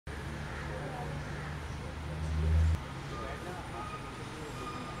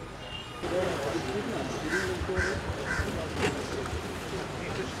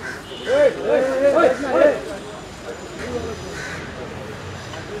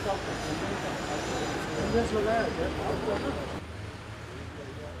देवी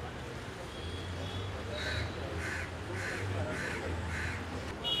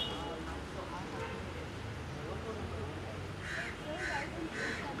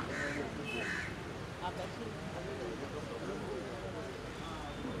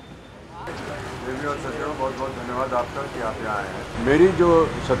और सज्जनों, बहुत बहुत धन्यवाद आपका कि आप यहाँ आए हैं। मेरी जो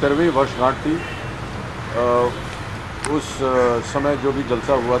 17वीं वर्षगांठ थी, उस समय जो भी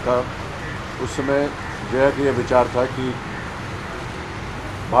जलसा हुआ था, उस समय जया का ये विचार था कि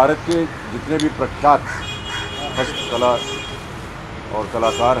भारत के जितने भी प्रख्यात हस्तकला और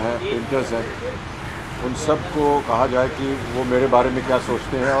कलाकार हैं, पेंटर्स हैं, उन सब को कहा जाए कि वो मेरे बारे में क्या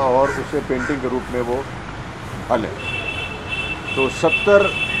सोचते हैं और उसे पेंटिंग के रूप में वो ढालें। तो 70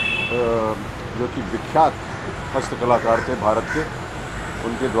 जो कि विख्यात हस्तकलाकार थे भारत के,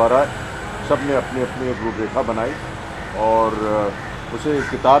 उनके द्वारा सब ने अपनी अपनी एक रूपरेखा बनाई और उसे एक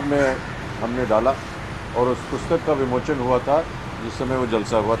किताब में हमने डाला और उस पुस्तक का विमोचन हुआ था जिस समय वो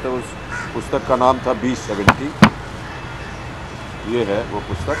जलसा हुआ था। उस पुस्तक का नाम था 2070। ये है वो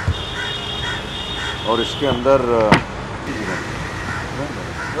पुस्तक और इसके अंदर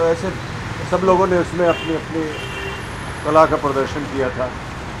तो ऐसे सब लोगों ने उसमें अपनी अपनी कला का प्रदर्शन किया था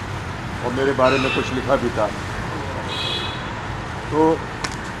और मेरे बारे में कुछ लिखा भी था। तो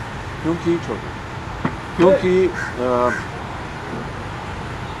क्योंकि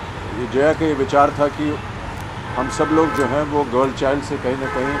ये जया का ये विचार था कि हम सब लोग जो हैं वो गर्ल चाइल्ड से कहीं ना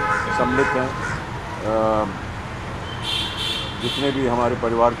कहीं सम्मिलित हैं। जितने भी हमारे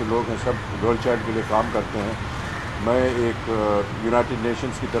परिवार के लोग हैं सब गर्ल चाइल्ड के लिए काम करते हैं। मैं एक यूनाइटेड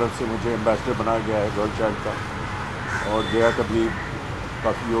नेशंस की तरफ से मुझे एम्बेसडर बनाया गया है गर्ल चाइल्ड का, और जया का भी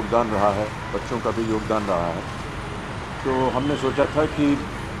काफ़ी योगदान रहा है, बच्चों का भी योगदान रहा है। तो हमने सोचा था कि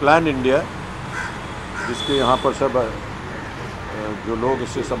प्लान इंडिया, जिसके यहाँ पर सब जो लोग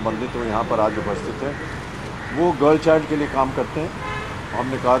इससे संबंधित हो यहाँ पर आज उपस्थित हैं, वो गर्ल चाइल्ड के लिए काम करते हैं।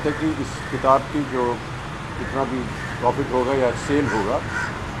 हमने कहा था कि इस किताब की जो जितना भी प्रॉफिट होगा या सेल होगा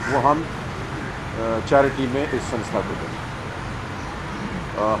वो हम चैरिटी में इस संस्था को दें।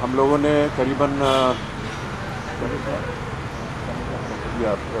 हम लोगों ने करीबन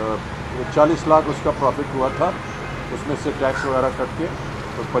 40 लाख उसका प्रॉफिट हुआ था, उसमें से टैक्स वगैरह कट के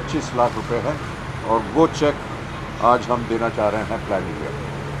तो 25 लाख रुपए है और वो चेक आज हम देना चाह रहे हैं प्लान इंडिया।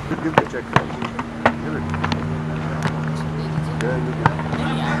 चेक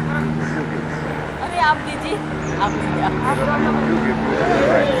अरे आप दीजिए, आप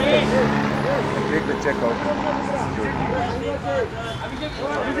टेक द चेक आउट।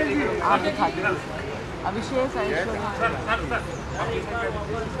 आप दिखा दीजिए। अभिषेक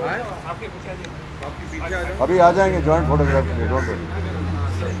अभी आ जाएंगे जॉइंट फोटोग्राफ के लिए। Don't worry.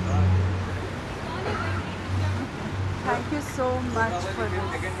 Thank you so much for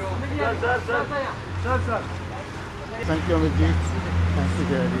Thank you, Amit ji. Thank you,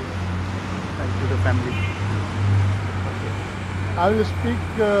 Jaya ji. Thank you, the family. I will speak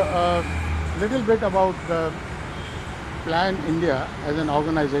a little bit about the Plan India as an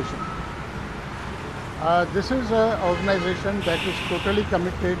organization. This is an organization that is totally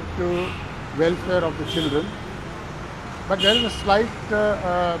committed to welfare of the children, but there is a slight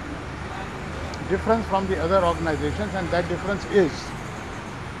difference from the other organizations, and that difference is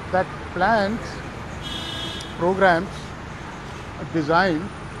that plans programs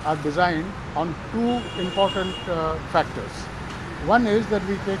are designed on two important factors. One is that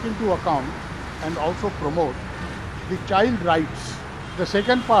we take into account and also promote the child rights. The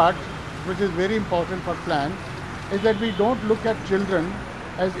second part, which is very important for plan, is that we don't look at children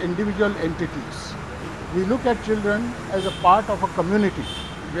as individual entities. We look at children as a part of a community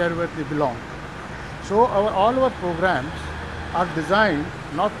where they belong. So all our programs are designed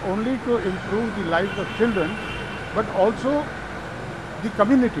not only to improve the lives of children, but also the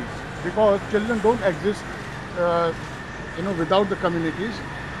communities, because children don't exist without the communities.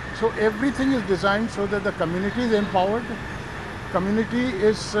 So everything is designed so that the community is empowered, community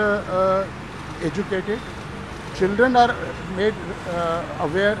is educated, children are made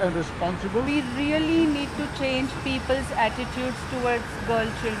aware and responsible. We really need to change people's attitudes towards girl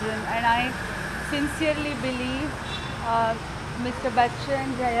children, and I sincerely believe Mr. Bachchan,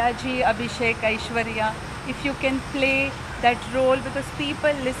 Jaya ji, Abhishek, Aishwarya, if you can play that role, because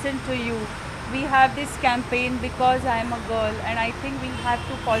people listen to you. We have this campaign because I am a girl, and I think we have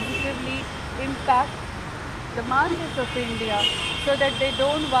to positively impact the masses of India so that they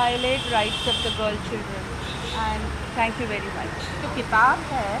don't violate rights of the girl children. And thank you very much. जो किताब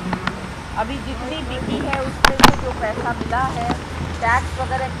है अभी जितनी बिकी है उसमें से जो पैसा मिला है, टैक्स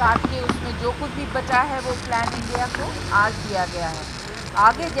वगैरह काट के उसमें जो कुछ भी बचा है वो प्लान इंडिया को आज दिया गया है।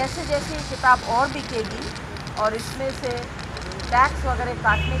 आगे जैसे जैसे ये किताब और बिकेगी और इसमें से टैक्स वगैरह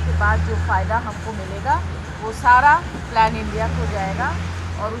काटने के बाद जो फ़ायदा हमको मिलेगा वो सारा प्लान इंडिया को जाएगा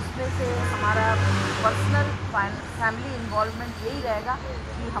और उसमें से हमारा पर्सनल फैमिली इन्वॉल्वमेंट यही रहेगा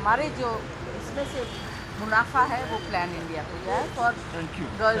कि हमारे जो इसमें से मुनाफा है वो प्लान इंडिया को जाए फॉर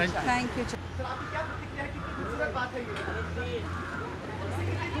गर्ल्स। Thank you.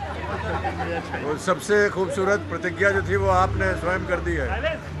 वो सबसे खूबसूरत प्रतिज्ञा जो थी वो आपने स्वयं कर दी है,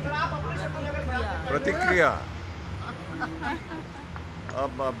 प्रतिक्रिया।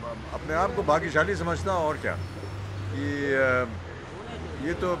 अब अपने आप को भाग्यशाली समझता हूँ और क्या, कि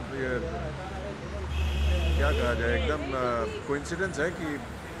ये तो क्या कहा जाए, एकदम कोइंसिडेंस है कि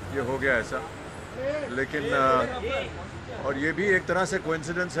ये हो गया ऐसा। लेकिन और ये भी एक तरह से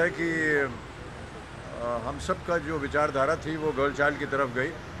कोइंसिडेंस है कि हम सब का जो विचारधारा थी वो गर्ल चाइल्ड की तरफ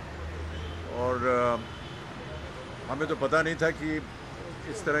गई और हमें तो पता नहीं था कि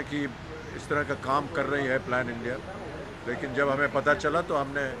इस तरह का काम कर रही है प्लान इंडिया। लेकिन जब हमें पता चला तो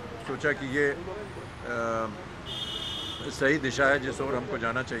हमने सोचा कि ये सही दिशा है जिस ओर हमको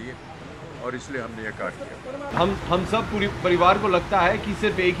जाना चाहिए और इसलिए हमने ये कार्य किया। हम सब पूरी परिवार को लगता है कि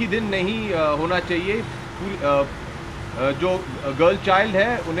सिर्फ एक ही दिन नहीं होना चाहिए, जो गर्ल चाइल्ड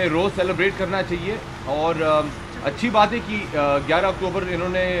है उन्हें रोज़ सेलिब्रेट करना चाहिए। और अच्छी बात है कि 11 अक्टूबर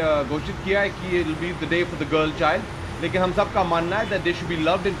इन्होंने घोषित किया है कि it will be the day for the girl child, लेकिन हम सब का मानना है that they should be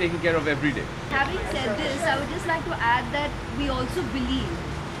loved and taken care of every day. Having said this, I would just like to add that we also believe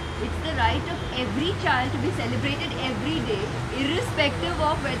it's the right of every child to be celebrated every day, irrespective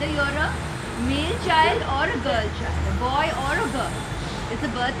of whether you're a male child or a girl child, a boy or a girl. It's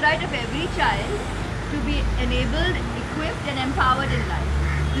the birthright of every child to be enabled, equipped and empowered in life.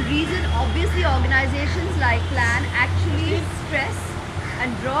 The reason obviously organizations like PLAN actually stress and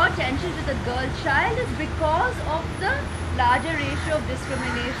draw attention to the girl child is because of the larger ratio of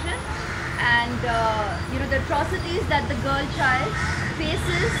discrimination and the atrocities that the girl child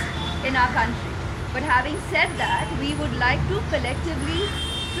faces in our country. But having said that, we would like to collectively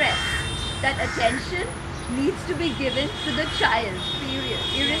stress that attention needs to be given to the child, period,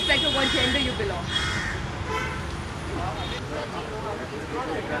 irrespective of what gender you belong.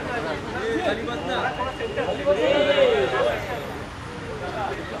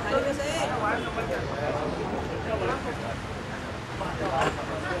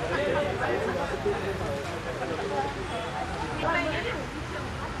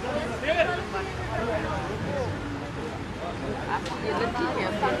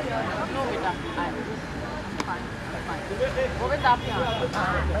 Govind आप यहाँ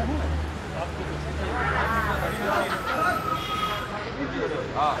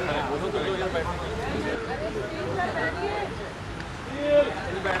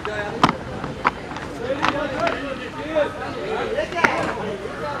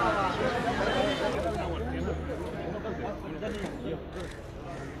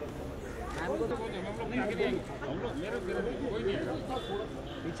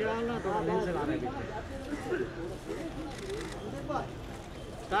पीछे डालना, थोड़ा lens से लाना है पीछे।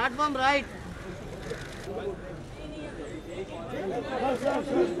 Start from right.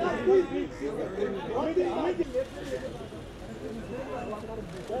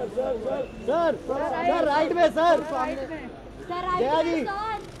 Sir right में सर, जया जी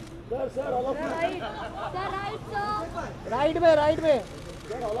सर राइट में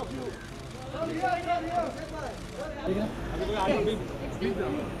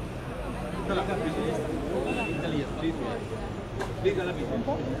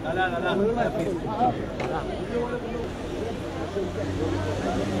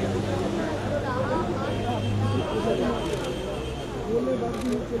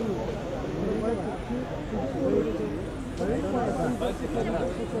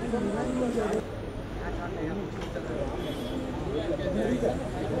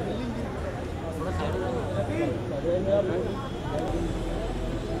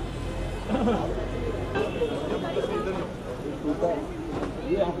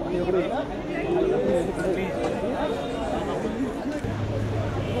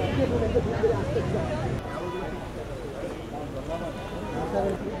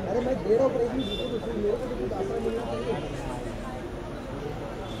अरे मैं दे रहा हूँ मेरे को तो कुछ आसान मिलना चाहिए।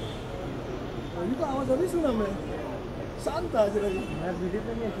 अभी तो आवाज़ अभी सुना मैं, शांत आज रही। मैं वीडियो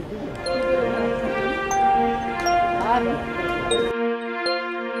पे नहीं है।